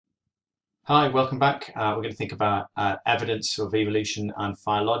Hi, welcome back. We're going to think about evidence of evolution and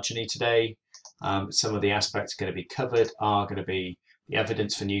phylogeny today. Some of the aspects going to be covered are going to be the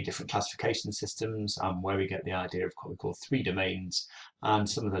evidence for new different classification systems, where we get the idea of what we call three domains, and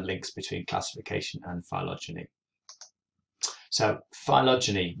some of the links between classification and phylogeny. So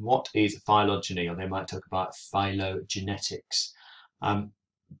phylogeny, what is phylogeny? Or they might talk about phylogenetics.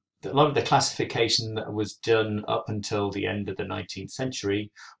 A lot of the classification that was done up until the end of the 19th century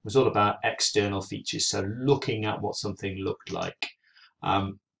was all about external features, so looking at what something looked like.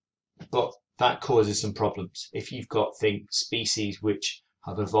 But that causes some problems. If you've got species which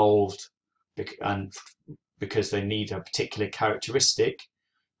have evolved and because they need a particular characteristic,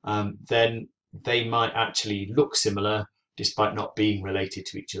 then they might actually look similar despite not being related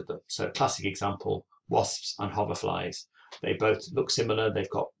to each other. So a classic example, wasps and hoverflies. They both look similar. They've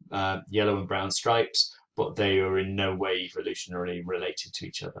got yellow and brown stripes, but they are in no way evolutionarily related to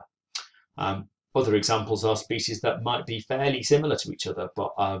each other. Other examples are species that might be fairly similar to each other,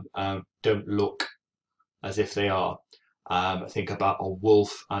 but don't look as if they are. Think about a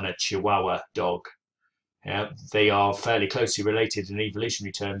wolf and a Chihuahua dog. Yeah, they are fairly closely related in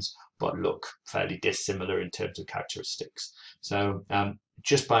evolutionary terms, but look fairly dissimilar in terms of characteristics. So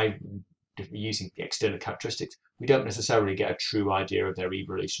just by using the external characteristics, we don't necessarily get a true idea of their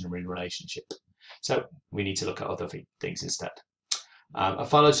evolutionary relationship. So we need to look at other things instead. A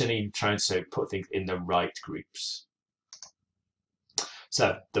phylogeny tries to put things in the right groups.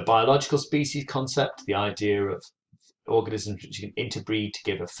 So the biological species concept, the idea of organisms which can interbreed to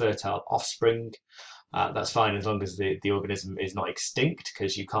give a fertile offspring. That's fine as long as the organism is not extinct,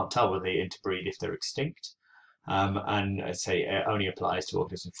 because you can't tell whether they interbreed if they're extinct. And I'd say it only applies to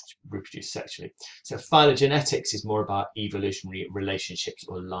organisms which reproduce sexually. So phylogenetics is more about evolutionary relationships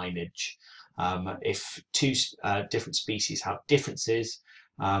or lineage. If two different species have differences,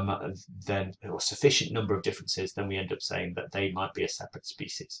 then or sufficient number of differences, then we end up saying that they might be a separate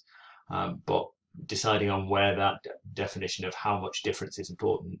species. But deciding on where that definition of how much difference is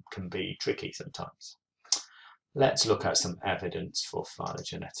important can be tricky sometimes. Let's look at some evidence for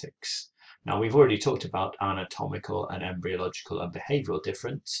phylogenetics. Now, we've already talked about anatomical and embryological and behavioural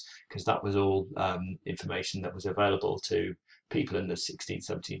difference, because that was all information that was available to people in the 16th,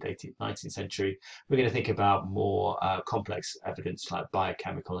 17th, 18th, 19th century. We're going to think about more complex evidence like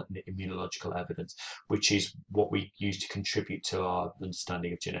biochemical and immunological evidence, which is what we use to contribute to our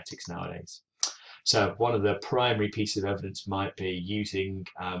understanding of genetics nowadays. So one of the primary pieces of evidence might be using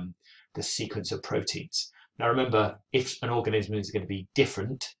the sequence of proteins. Now remember, if an organism is going to be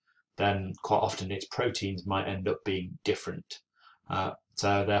different, then quite often its proteins might end up being different.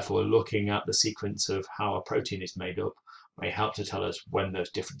 So therefore, looking at the sequence of how a protein is made up may help to tell us when those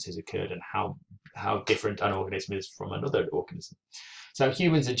differences occurred and how different an organism is from another organism. So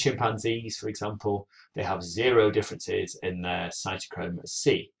humans and chimpanzees, for example, they have 0 differences in their cytochrome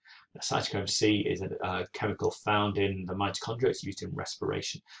C. The cytochrome C is a chemical found in the mitochondria. It's used in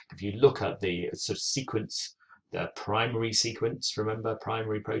respiration. If you look at the sort of sequence, the primary sequence, remember,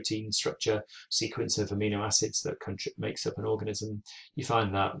 primary protein structure, sequence of amino acids that makes up an organism, you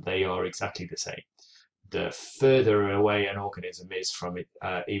find that they are exactly the same. The further away an organism is from its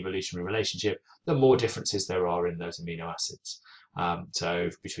evolutionary relationship, the more differences there are in those amino acids. So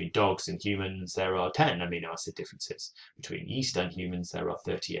between dogs and humans, there are 10 amino acid differences. Between yeast and humans, there are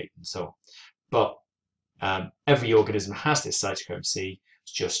 38, and so on. But every organism has this cytochrome C.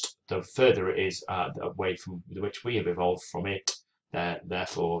 It's just the further it is away from which we have evolved from it,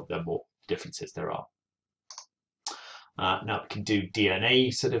 therefore the more differences there are. Now we can do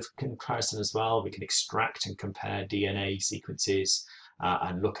DNA sort of comparison as well. We can extract and compare DNA sequences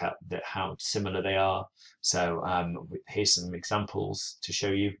and look at how similar they are. So here's some examples to show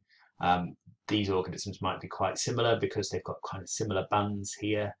you. These organisms might be quite similar because they've got kind of similar bands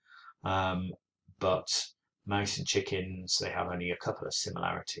here. But mouse and chickens, they have only a couple of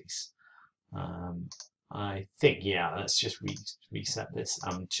similarities. I think, yeah, let's just reset this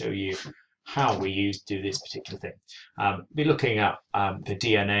and show you how we do this particular thing. We're looking at the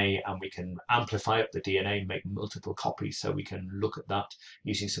DNA, and we can amplify up the DNA, make multiple copies, so we can look at that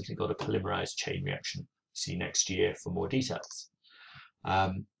using something called a polymerized chain reaction. See next year for more details.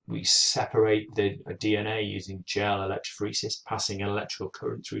 We separate the DNA using gel electrophoresis, passing an electrical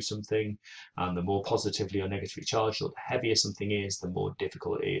current through something, and the more positively or negatively charged or the heavier something is, the more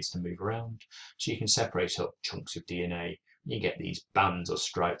difficult it is to move around. So you can separate up chunks of DNA. You get these bands or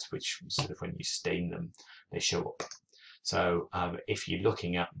stripes, which sort of when you stain them, they show up. So if you're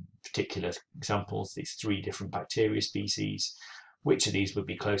looking at particular examples, these 3 different bacteria species, which of these would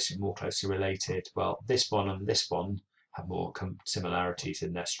be more closely related? Well, this one and this one have more similarities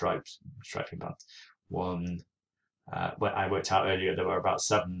in their striping bands. When I worked out earlier, there were about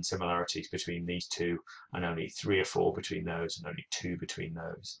 7 similarities between these two, and only 3 or 4 between those, and only 2 between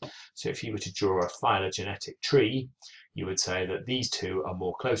those. So if you were to draw a phylogenetic tree, you would say that these two are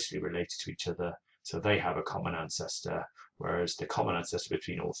more closely related to each other, so they have a common ancestor, whereas the common ancestor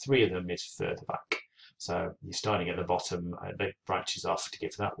between all 3 of them is further back. So you're starting at the bottom, it branches off to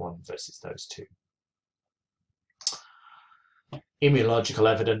give that one versus those 2. Immunological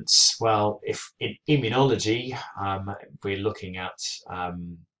evidence, well, if in immunology we're looking at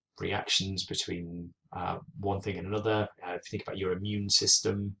reactions between one thing and another, if you think about your immune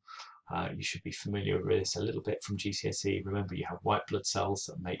system, you should be familiar with this a little bit from GCSE. Remember, you have white blood cells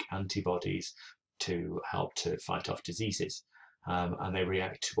that make antibodies to help to fight off diseases, and they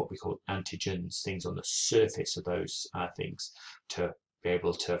react to what we call antigens, things on the surface of those things, to be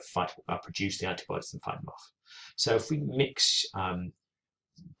able to produce the antibodies and fight them off. So if we mix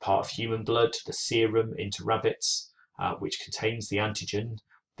part of human blood, the serum, into rabbits, which contains the antigen,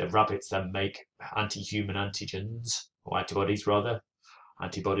 the rabbits then make anti-human antigens, or antibodies rather.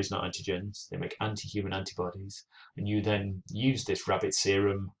 Antibodies, not antigens. They make anti-human antibodies, and you then use this rabbit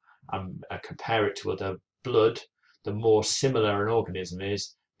serum and compare it to other blood. The more similar an organism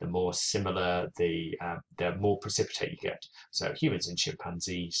is, the more similar the more precipitate you get. So humans and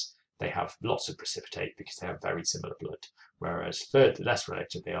chimpanzees, they have lots of precipitate because they have very similar blood, whereas the less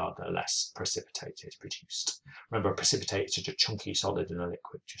related they are, the less precipitate is produced. Remember, a precipitate is just a chunky solid in a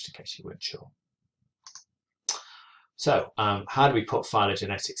liquid, just in case you weren't sure. So how do we put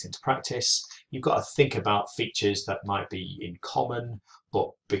phylogenetics into practice? You've got to think about features that might be in common, but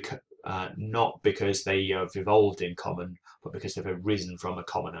not because they have evolved in common, but because they've arisen from a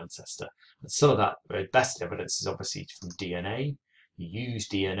common ancestor. And some of that best evidence is obviously from DNA. You use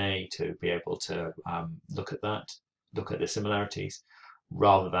DNA to be able to look at the similarities,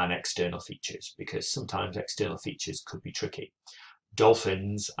 rather than external features, because sometimes external features could be tricky.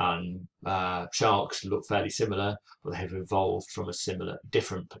 Dolphins and sharks look fairly similar, but they have evolved from a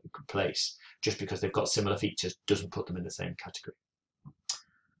different place. Just because they've got similar features doesn't put them in the same category.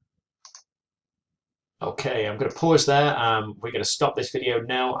 Okay, I'm going to pause there. We're going to stop this video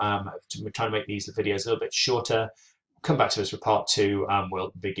now. We're trying to make these videos a little bit shorter. Come back to us for part 2, and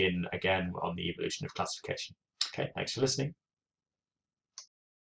we'll begin again on the evolution of classification. Okay, thanks for listening.